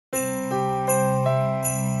I'm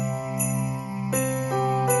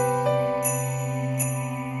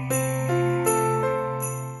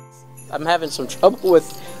having some trouble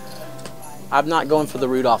with, I'm not going for the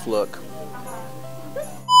Rudolph look.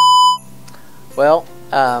 Well,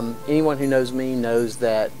 anyone who knows me knows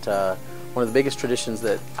that one of the biggest traditions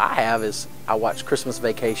that I have is I watch Christmas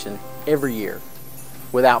Vacation every year,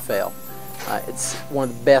 without fail. It's one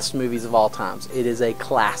of the best movies of all times. It is a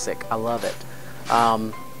classic. I love it.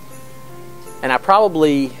 And I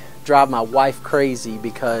probably drive my wife crazy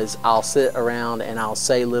because I'll sit around and I'll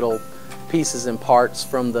say little pieces and parts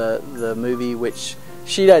from the movie which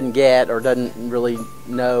she doesn't get or doesn't really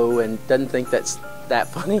know and doesn't think that's that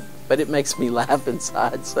funny, but it makes me laugh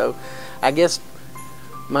inside. So I guess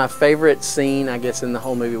my favorite scene, in the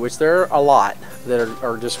whole movie, which there are a lot that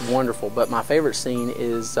are just wonderful, but my favorite scene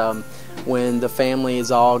is when the family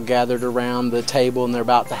is all gathered around the table and they're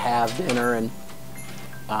about to have dinner, and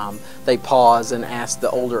they pause and ask the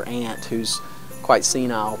older aunt, who's quite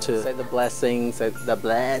senile, to say the blessing,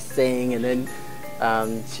 and then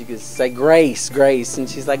she could say Grace, and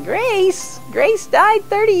she's like, Grace died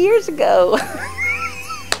 30 years ago.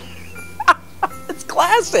 It's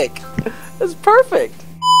classic. It's perfect.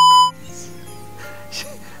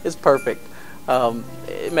 It's perfect.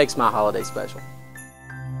 It makes my holiday special.